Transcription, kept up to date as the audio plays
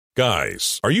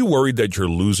Guys, are you worried that you're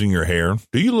losing your hair?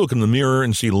 Do you look in the mirror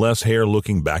and see less hair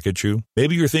looking back at you?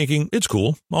 Maybe you're thinking, it's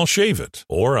cool, I'll shave it.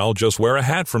 Or I'll just wear a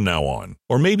hat from now on.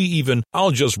 Or maybe even,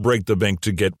 I'll just break the bank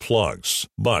to get plugs.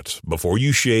 But before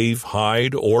you shave,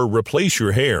 hide, or replace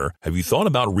your hair, have you thought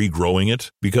about regrowing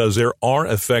it? Because there are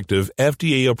effective,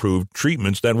 FDA-approved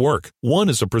treatments that work. One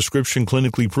is a prescription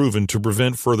clinically proven to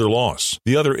prevent further loss.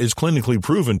 The other is clinically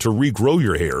proven to regrow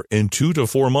your hair in 2 to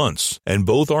 4 months. And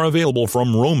both are available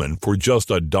from Roman for just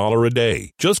 $1 a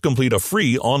day. Just complete a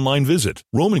free online visit.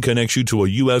 Roman connects you to a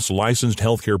U.S. licensed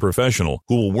healthcare professional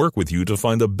who will work with you to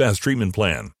find the best treatment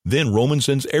plan. Then Roman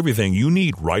sends everything you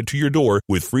need right to your door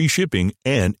with free shipping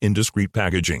and in discreet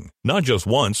packaging. Not just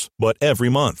once, but every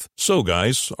month. So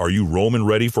guys, are you Roman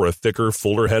ready for a thicker,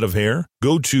 fuller head of hair?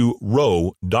 Go to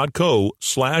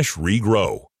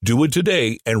ro.co/regrow. Do it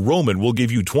today, and Roman will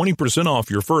give you 20%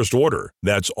 off your first order.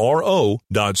 That's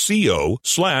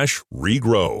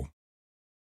ro.co/regrow.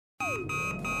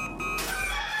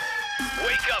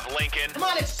 Wake up, Lincoln. Come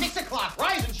on, it's 6 o'clock.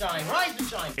 Rise and shine, rise and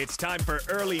shine. It's time for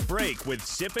Early Break with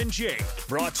Sip and Jake,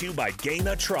 brought to you by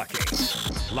Gaina Trucking.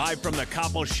 Live from the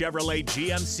Coppel Chevrolet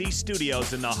GMC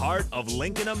studios in the heart of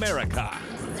Lincoln, America.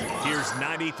 Here's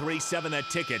 93.7 The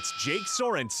Ticket's Jake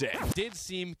Sorensen. Did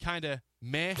seem kind of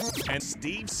meh. And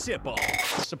Steve Sipple.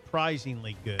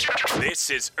 Surprisingly good. This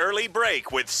is Early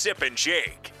Break with Sip and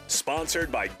Jake,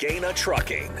 sponsored by Gaina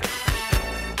Trucking.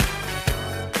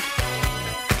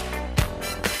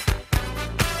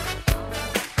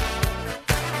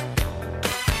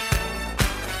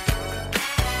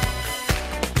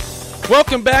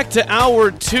 Welcome back to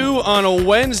Hour 2 on a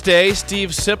Wednesday. Steve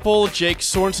Sipple, Jake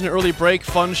Sorensen, Early Break,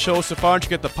 fun show so far. You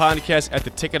get the podcast at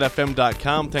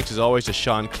theticketfm.com. Thanks as always to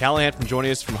Sean Callahan for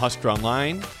joining us from Husker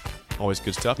Online. Always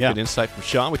good stuff. Yeah. Good insight from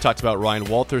Sean. We talked about Ryan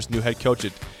Walters, new head coach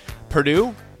at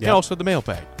Purdue, and also the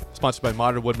mailbag, sponsored by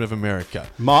Modern Woodman of America.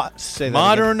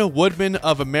 Modern Woodman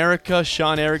of America,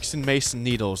 Sean Erickson, Mason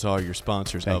Needles are your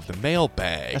sponsors of the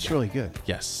mailbag. That's really good.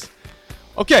 Yes.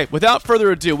 Okay, without further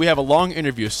ado, we have a long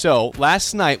interview. So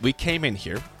last night we came in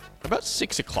here about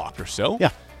 6 o'clock or so. Yeah.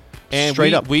 And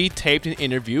we taped an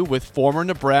interview with former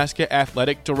Nebraska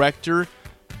athletic director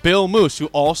Bill Moos, who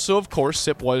also, of course,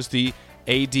 Sip was the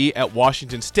AD at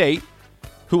Washington State,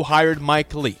 who hired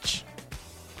Mike Leach.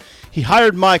 He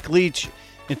hired Mike Leach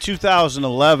in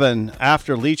 2011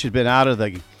 after Leach had been out of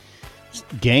the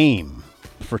game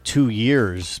for 2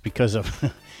 years because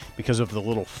of the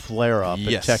little flare-up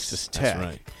at Texas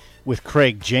Tech with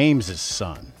Craig James's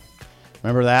son.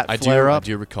 Remember that flare-up? I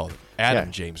do recall it.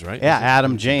 Adam James, right? Yeah,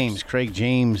 Adam James. Craig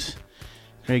James.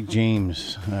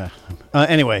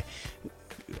 Anyway,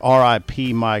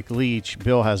 R.I.P. Mike Leach.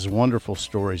 Bill has wonderful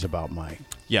stories about Mike.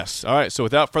 Yes. All right, so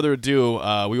without further ado,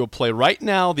 we will play right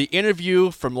now the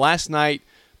interview from last night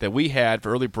that we had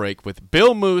for Early Break with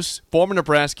Bill Moos, former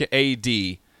Nebraska AD.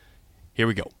 Here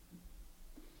we go.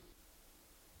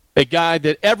 A guy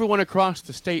that everyone across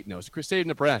the state knows, the state of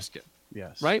Nebraska.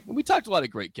 Yes. Right? We talked to a lot of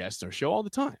great guests on our show all the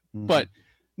time, but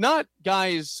not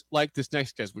guys like this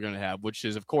next guest we're going to have, which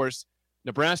is, of course,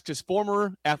 Nebraska's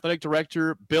former athletic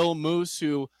director, Bill Moos,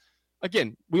 who,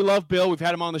 again, we love Bill. We've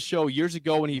had him on the show years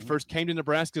ago when he first came to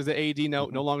Nebraska as the AD, no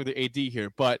longer the AD here.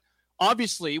 But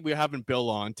obviously, we're having Bill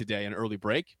on today on Early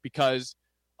Break because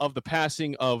of the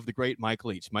passing of the great Mike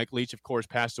Leach. Mike Leach, of course,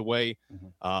 passed away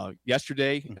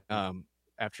yesterday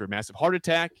after a massive heart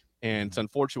attack, and it's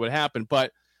unfortunate what happened.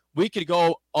 But we could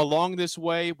go along this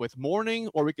way with mourning,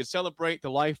 or we could celebrate the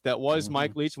life that was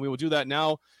Mike Leach, and we will do that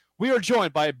now. We are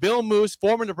joined by Bill Moos,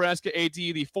 former Nebraska AD,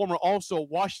 the former also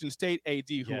Washington State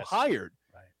AD who hired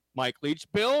Mike Leach.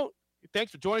 Bill,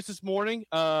 thanks for joining us this morning.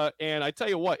 And I tell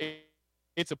you what,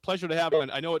 it's a pleasure to have you. And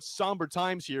I know it's somber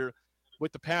times here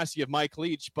with the passing of Mike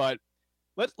Leach, but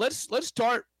let's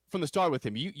start from the start with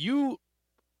him. You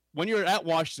when you're at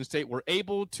Washington State, were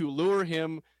able to lure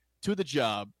him to the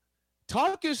job.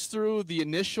 Talk us through the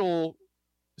initial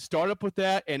startup with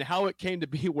that and how it came to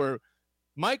be where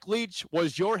Mike Leach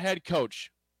was your head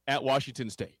coach at Washington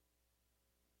State.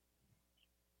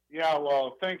 Yeah,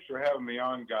 well, thanks for having me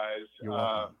on, guys. You're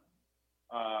welcome.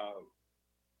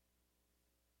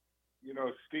 You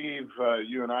know, Steve,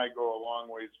 you and I go a long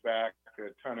ways back,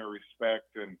 a ton of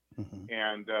respect, and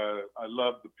I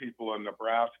love the people in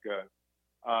Nebraska.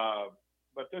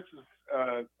 But this is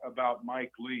about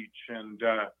Mike Leach and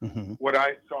what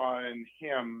I saw in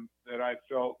him that I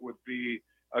felt would be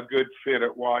a good fit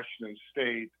at Washington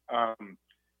State.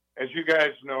 As you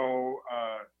guys know,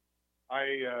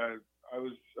 I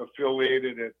was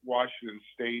affiliated at Washington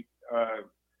State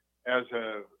as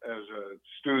a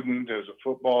student, as a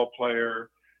football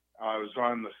player. I was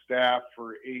on the staff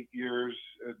for 8 years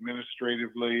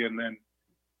administratively, and then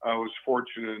I was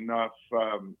fortunate enough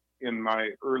in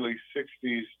my early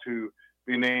 60s to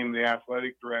be named the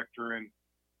athletic director. And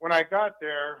when I got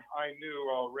there, I knew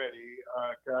already.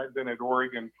 I'd been at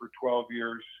Oregon for 12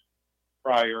 years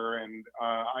prior, and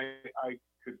I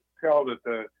could tell that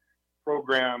the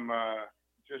program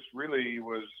just really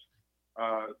was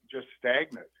just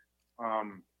stagnant.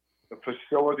 The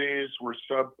facilities were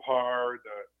subpar.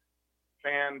 The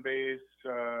fan base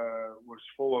was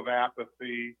full of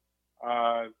apathy,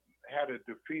 had a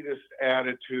defeatist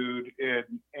attitude,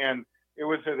 and it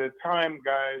was at a time,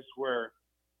 guys, where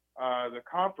the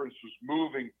conference was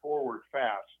moving forward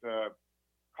fast.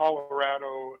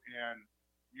 Colorado and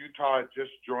Utah had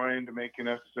just joined, making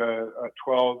us a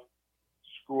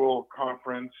 12-school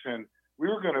conference, and we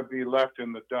were going to be left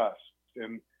in the dust.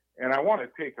 And I want to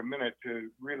take a minute to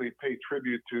really pay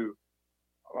tribute to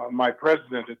my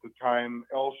president at the time,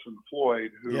 Elson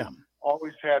Floyd, who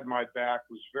always had my back,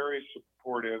 was very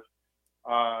supportive,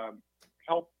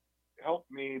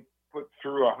 helped me put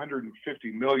through a $150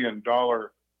 million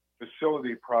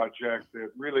facility project that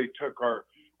really took our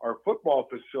football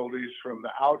facilities from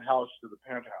the outhouse to the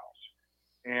penthouse.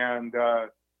 And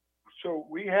so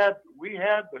we had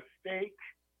the steak.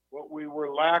 What we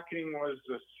were lacking was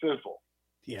the sizzle.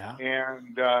 Yeah.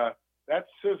 And that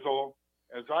sizzle,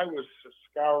 as I was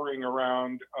scouring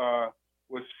around,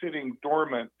 was sitting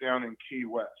dormant down in Key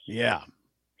West. Yeah.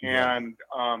 And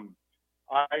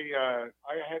I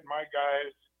had my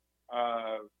guys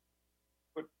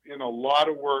put in a lot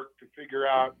of work to figure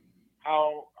out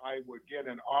how I would get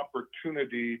an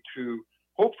opportunity to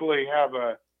hopefully have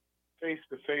a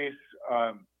face-to-face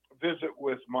visit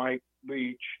with Mike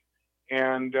Leach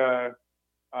and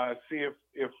see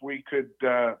if we could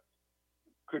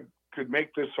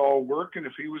make this all work and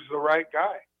if he was the right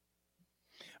guy.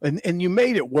 And you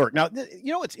made it work. Now,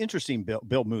 you know, it's interesting.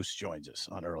 Bill Moos joins us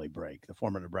on Early Break, the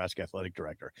former Nebraska athletic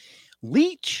director.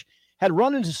 Leach had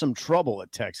run into some trouble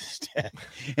at Texas Tech,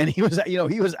 and he was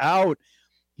out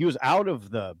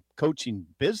of the coaching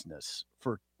business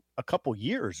for a couple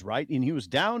years, right? And he was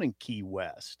down in Key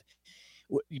West.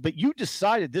 But you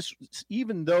decided this,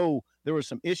 even though there were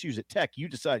some issues at Tech, you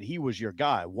decided he was your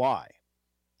guy. Why?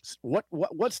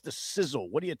 What's the sizzle?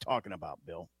 What are you talking about,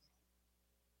 Bill?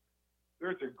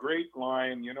 There's a great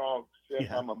line,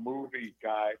 I'm a movie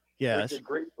guy. Yes. There's a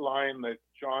great line that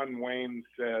John Wayne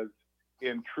says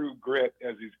in True Grit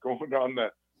as he's going on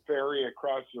the ferry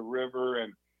across the river,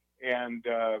 and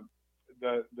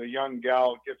the young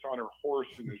gal gets on her horse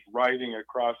and is riding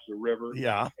across the river.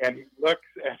 Yeah. And he looks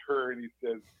at her and he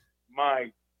says,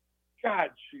 "My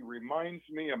God, she reminds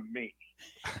me of me."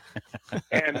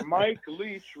 And Mike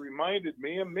Leach reminded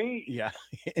me of me. Yeah.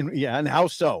 And how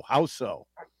so? How so?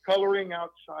 Coloring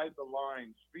outside the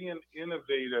lines, being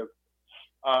innovative,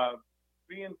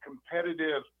 being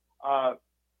competitive,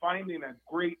 finding a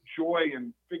great joy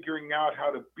in figuring out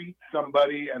how to beat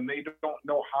somebody and they don't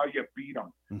know how you beat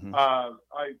them. Mm-hmm.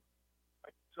 I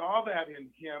saw that in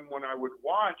him when I would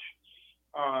watch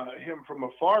him from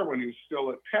afar when he was still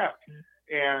at Tech.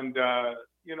 And,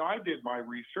 I did my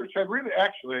research. I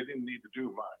didn't need to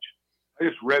do much. I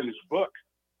just read his book.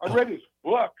 I read his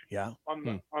book on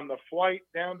the flight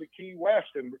down to Key West.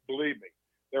 And believe me,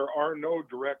 there are no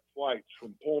direct flights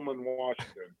from Pullman,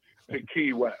 Washington to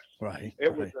Key West. Right.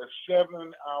 It was a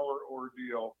 7-hour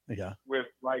ordeal with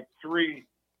like 3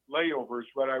 layovers,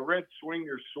 but I read Swing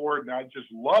Your Sword and I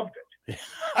just loved it.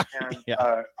 And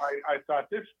I thought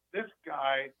this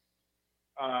guy,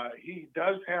 he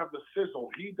does have the sizzle.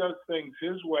 He does things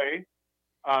his way.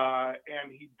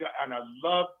 And I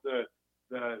love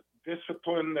the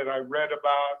discipline that I read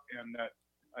about and the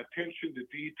attention to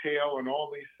detail and all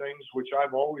these things, which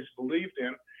I've always believed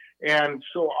in. And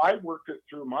so I worked it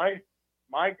through my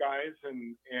guys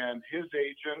and his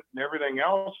agent and everything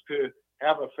else to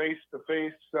have a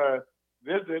face-to-face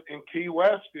visit in Key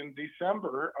West in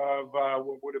December of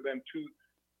what would have been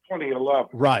 2011.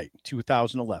 Right,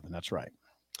 2011. That's right.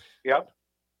 Yep.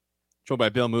 Joined by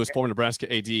Bill Moos, former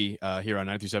Nebraska AD here on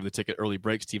 93.7 The Ticket. Early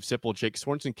Break. Steve Sipple, Jake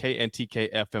Swenson,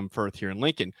 KNTK FM Firth here in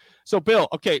Lincoln. So, Bill,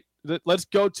 okay, let's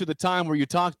go to the time where you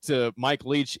talked to Mike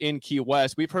Leach in Key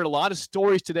West. We've heard a lot of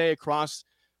stories today across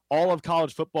all of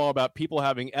college football about people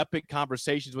having epic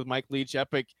conversations with Mike Leach,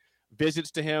 epic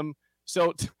visits to him.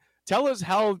 So tell us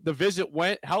how the visit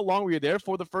went. How long were you there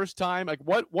for the first time? Like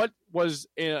what was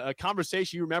a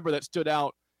conversation you remember that stood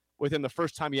out within the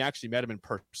first time you actually met him in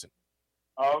person?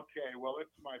 Okay, well, it's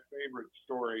my favorite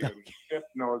story, and Skip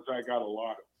knows I got a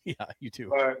lot of them. Yeah, you too.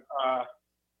 But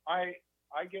I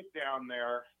get down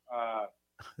there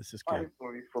this is cool.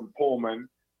 from Pullman,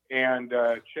 and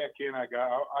check in.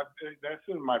 That's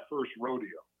in my first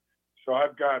rodeo, so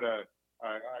I've got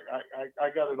I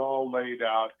got it all laid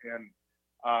out, and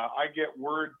I get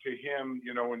word to him.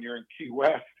 When you're in Key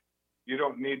West, you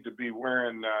don't need to be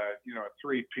wearing a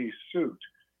 3-piece suit.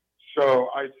 So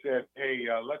I said, hey,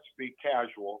 let's be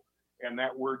casual. And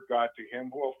that word got to him.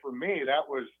 Well, for me, that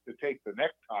was to take the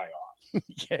necktie off.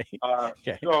 Okay.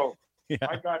 Okay. So Yeah.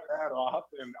 I got that off,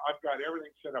 and I've got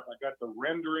everything set up. I got the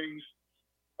renderings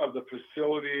of the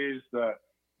facilities, the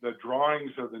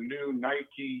drawings of the new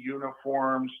Nike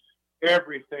uniforms,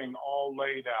 everything all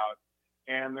laid out.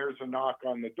 And there's a knock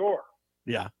on the door.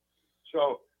 Yeah.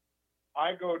 So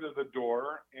I go to the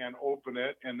door and open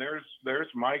it, and there's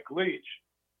Mike Leach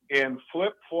in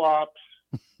flip-flops,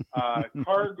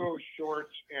 cargo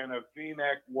shorts, and a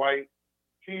V-neck white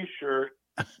T-shirt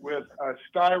with a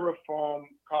styrofoam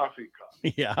coffee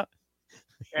cup. Yeah.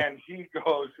 And he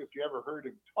goes, if you ever heard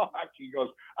him talk, he goes,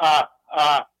 I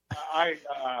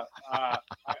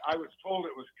was told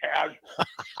it was casual.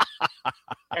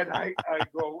 And I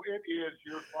go, it is.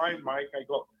 You're fine, Mike. I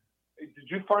go, did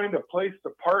you find a place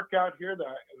to park out here? The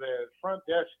front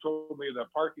desk told me the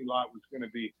parking lot was going to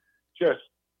be just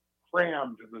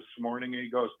crammed this morning. And he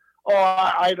goes, oh,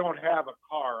 I don't have a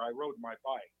car. I rode my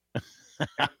bike.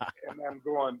 and I'm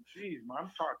going, geez, I'm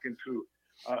talking to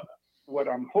what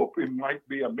I'm hoping might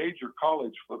be a major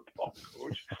college football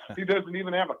coach. He doesn't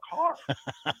even have a car.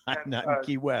 And, not in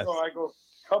Key West. So I go,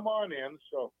 come on in.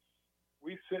 So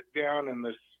we sit down in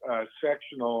this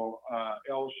sectional,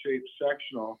 L-shaped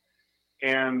sectional,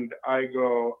 and I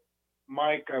go,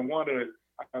 Mike, I want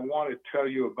to tell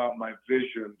you about my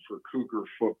vision for Cougar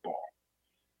football.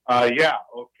 Yeah,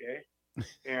 okay.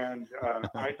 And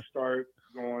I start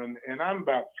going, and I'm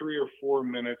about 3 or 4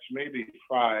 minutes, maybe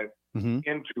 5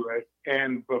 into it.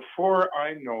 And before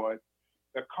I know it,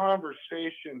 the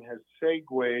conversation has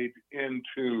segued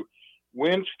into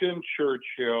Winston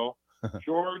Churchill,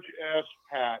 George S.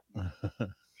 Patton,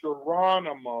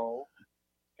 Geronimo,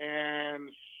 and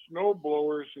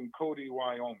snowblowers in Cody,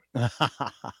 Wyoming.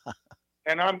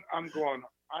 And I'm going,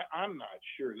 I'm not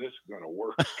sure this is going to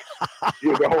work,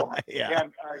 Yeah.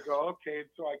 And I go, okay.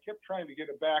 So I kept trying to get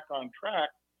it back on track,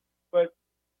 but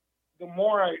the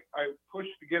more I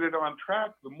pushed to get it on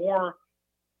track, the more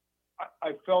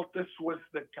I felt this was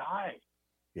the guy.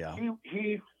 Yeah.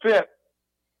 He fit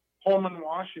Pullman,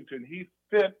 Washington. He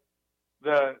fit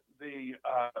the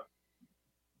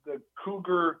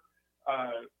Cougar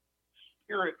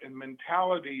spirit and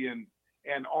mentality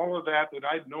and all of that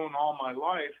I'd known all my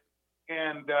life.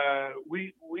 And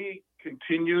we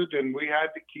continued, and we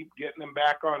had to keep getting him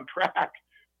back on track.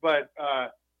 But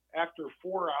after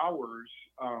 4 hours,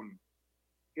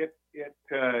 it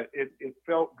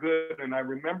felt good. And I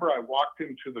remember I walked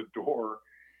into the door,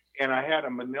 and I had a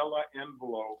manila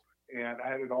envelope, and I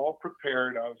had it all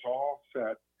prepared. I was all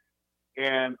set.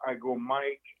 And I go,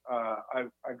 Mike, I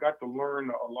got to learn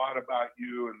a lot about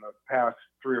you in the past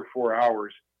 3 or 4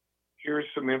 hours. Here's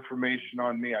some information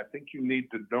on me. I think you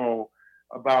need to know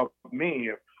about me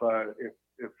if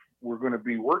we're going to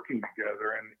be working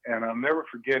together. And I'll never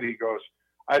forget, he goes,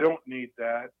 I don't need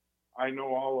that. I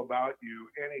know all about you.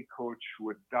 Any coach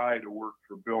would die to work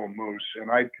for Bill Moos,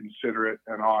 and I'd consider it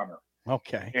an honor.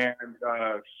 Okay. And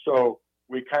so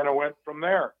we kind of went from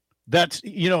there. That's,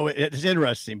 it's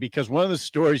interesting because one of the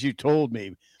stories you told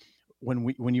me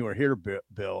when you were here,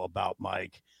 Bill, about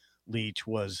Mike Leach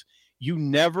was you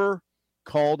never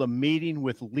called a meeting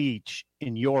with Leach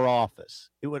in your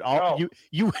office. It would all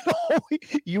you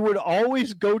would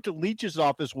always go to Leach's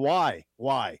office. Why?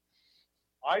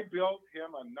 I built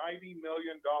him a $90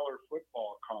 million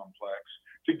football complex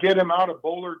to get him out of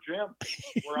Bowler Gym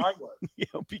where I was.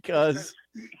 Because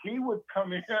he would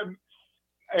come in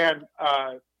and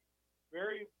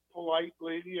very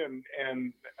politely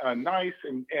and nice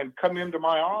and come into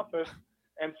my office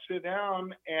and sit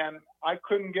down, and I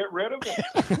couldn't get rid of him.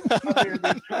 I mean, it'd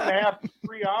been 2.5 to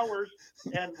 3 hours,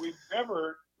 and we've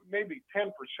never, maybe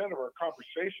 10% of our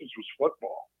conversations was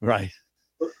football. Right.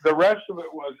 The rest of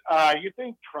it was, you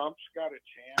think Trump's got a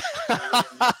chance?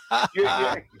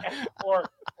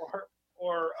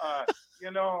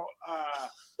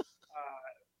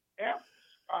 F.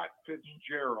 Scott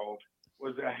Fitzgerald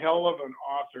was a hell of an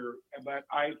author, but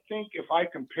I think if I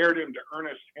compared him to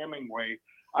Ernest Hemingway,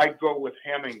 I'd go with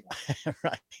Hemingway.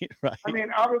 Right. I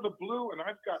mean, out of the blue, and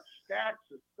I've got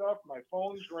stacks of stuff. My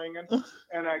phone's ringing,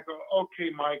 and I go,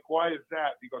 okay, Mike, why is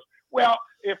that? He goes, well,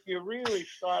 if you really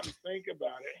stop and think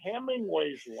about it,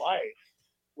 Hemingway's life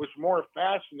was more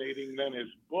fascinating than his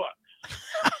books.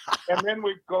 And then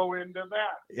we go into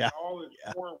that, all his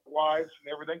 4 wives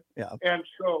and everything. Yeah. And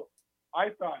so I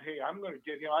thought, hey, I'm going to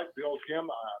get him. I built him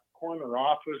a corner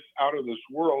office out of this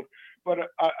world. But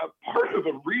a part of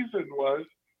the reason was,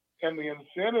 and the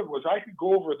incentive was, I could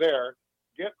go over there,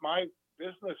 get my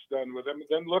business done with him, and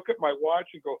then look at my watch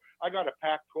and go, I got a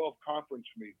Pac-12 conference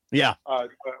meeting. Yeah. A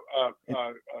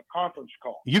conference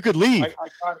call. You could leave. I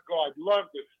got to go. I'd love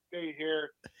to stay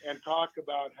here and talk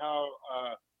about how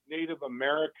Native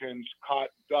Americans caught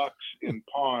ducks in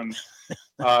ponds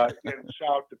in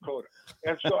South Dakota.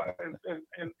 And so,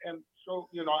 and so,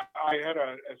 you know, I had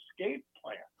an escape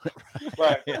plan.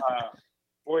 But,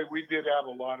 boy, we did have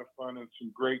a lot of fun and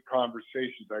some great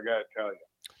conversations, I got to tell you.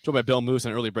 Joined by Bill Moos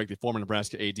on early break, the former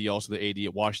Nebraska AD, also the AD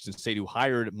at Washington State, who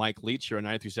hired Mike Leach here on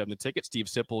 93.7 The Ticket. Steve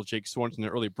Sipple, Jake Sorensen in the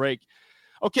early break.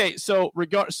 Okay, so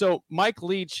Mike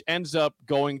Leach ends up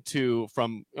turning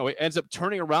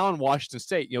around Washington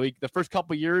State. You know, the first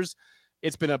couple of years,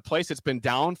 it's been a place that's been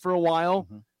down for a while.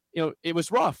 Mm-hmm. You know, it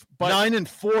was rough, but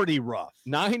 9-40 rough.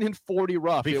 9-40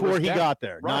 rough before he got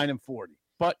there. Right. 9-40.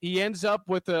 But he ends up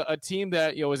with a team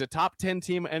that, you know, is a top 10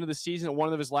 team at the end of the season at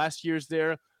one of his last years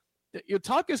there. You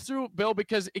talk us through, Bill,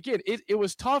 because again, it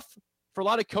was tough for a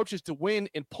lot of coaches to win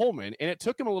in Pullman, and it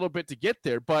took him a little bit to get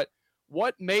there. But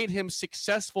what made him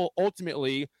successful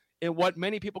ultimately in what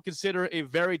many people consider a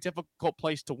very difficult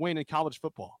place to win in college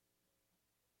football?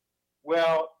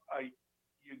 Well,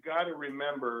 you got to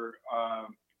remember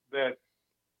that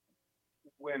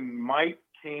when Mike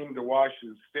came to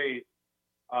Washington State,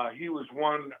 he was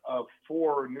one of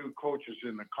 4 new coaches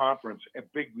in the conference,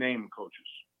 big name coaches.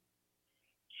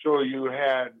 So you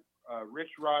had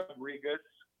Rich Rodriguez,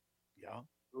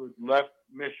 who left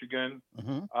Michigan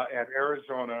at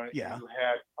Arizona. Yeah. You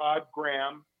had Todd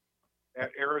Graham at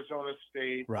Arizona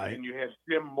State. Right. And you had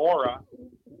Jim Mora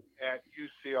at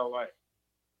UCLA.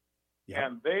 Yeah.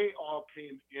 And they all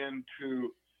came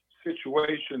into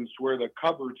situations where the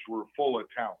cupboards were full of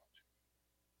talent.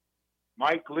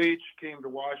 Mike Leach came to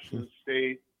Washington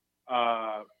State,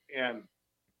 and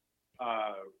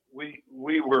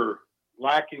we were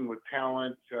lacking with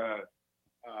talent. I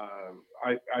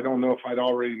don't know if I'd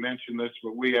already mentioned this,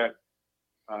 but we had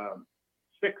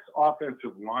 6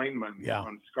 offensive linemen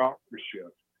on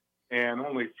scholarship, and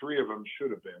only 3 of them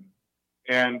should have been.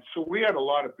 And so we had a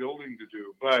lot of building to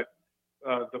do. But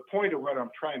the point of what I'm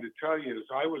trying to tell you is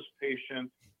I was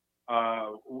patient.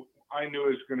 I knew it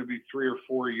was going to be 3 or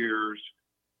 4 years.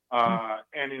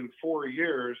 And in 4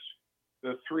 years,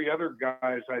 the 3 other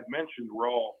guys I'd mentioned were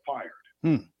all fired.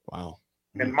 Wow.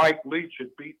 And Mike Leach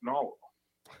had beaten all of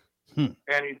them.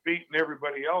 And he'd beaten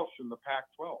everybody else in the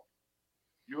Pac-12.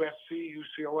 USC,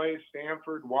 UCLA,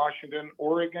 Stanford, Washington,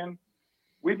 Oregon.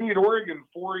 We beat Oregon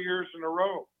 4 years in a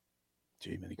row.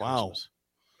 Gee, many Christmas.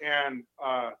 And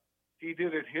he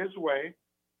did it his way.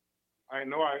 I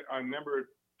know I remember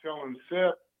telling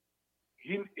Sip,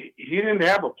 he didn't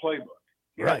have a playbook.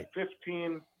 He had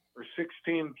 15 or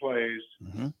 16 plays,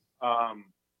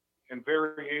 and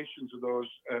variations of those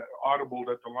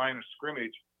audibled at the line of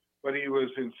scrimmage. But he was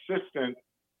insistent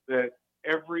that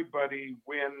everybody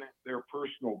win their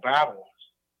personal battles.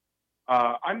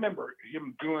 I remember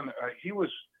him doing. He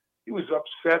was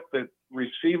upset that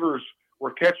receivers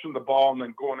were catching the ball and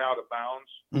then going out of bounds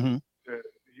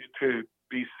to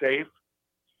be safe.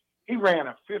 He ran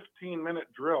a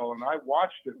 15-minute drill, and I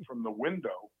watched it from the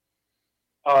window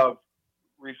of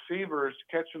receivers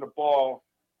catching the ball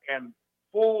and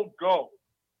full go,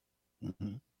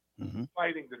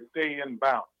 fighting to stay in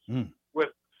bounds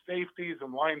with safeties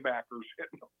and linebackers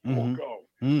hitting the full go.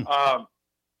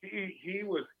 He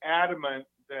was adamant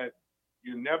that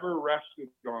you never rested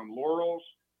on laurels.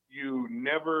 You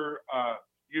never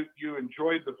you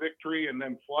enjoyed the victory and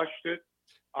then flushed it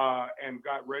and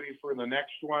got ready for the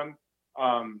next one.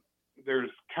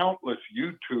 There's countless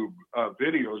YouTube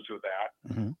videos of that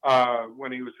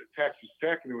when he was at Texas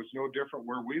Tech, and it was no different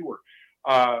where we were.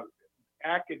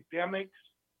 Academics,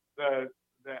 the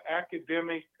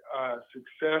academic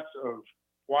success of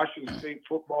Washington State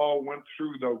football went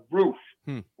through the roof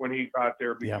when he got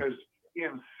there because he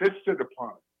insisted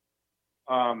upon it.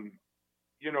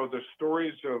 You know, the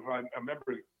stories of, I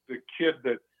remember the kid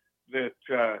that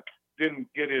didn't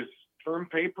get his term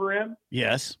paper in.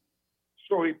 Yes.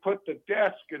 So he put the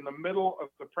desk in the middle of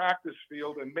the practice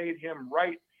field and made him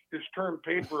write his term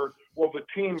paper while the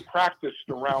team practiced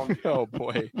around him. Oh,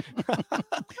 boy.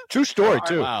 True story,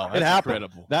 too. Wow, it happened.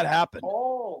 Incredible. That happened.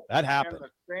 Oh, that happened.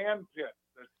 And the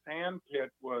sand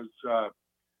pit was,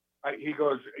 he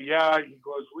goes,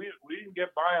 we didn't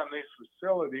get by on these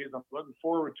facilities. I'm looking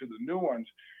forward to the new ones,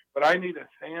 but I need a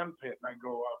sand pit. And I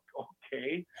go,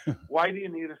 okay, why do you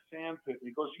need a sand pit? And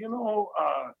he goes,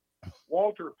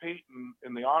 Walter Payton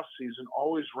in the off season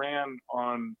always ran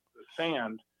on the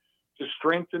sand to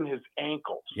strengthen his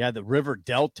ankles. Yeah, the River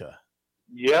Delta.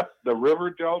 Yep, the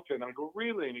River Delta. And I go,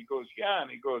 really? And he goes, yeah.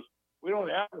 And he goes, we don't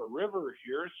have a river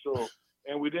here, so,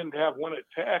 and we didn't have one at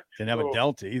Tech. Didn't have a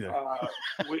delta either.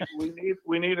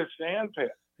 we need a sand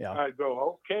pit. Yeah. I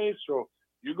go, okay, so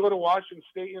you go to Washington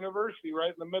State University, right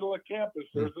in the middle of campus.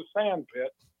 There's a sand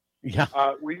pit.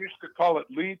 Yeah. We used to call it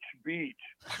Leech Beach,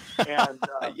 and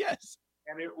Yes.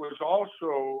 and it was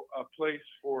also a place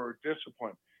for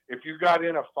discipline. If you got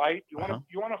in a fight, you want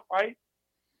to fight?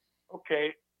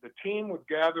 Okay, the team would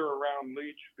gather around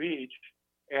Leech Beach,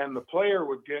 and the player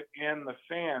would get in the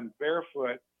sand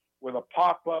barefoot with a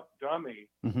pop-up dummy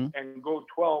and go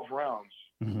 12 rounds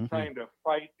trying to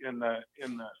fight in the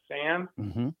sand.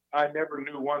 I never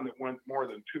knew one that went more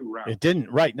than 2 rounds. It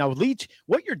didn't. Right. Now, Leech,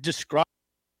 what you're describing.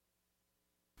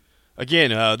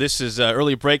 Again, this is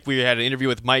Early Break. We had an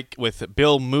interview with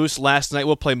Bill Moos last night.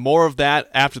 We'll play more of that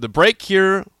after the break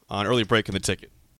here on Early Break in the Ticket.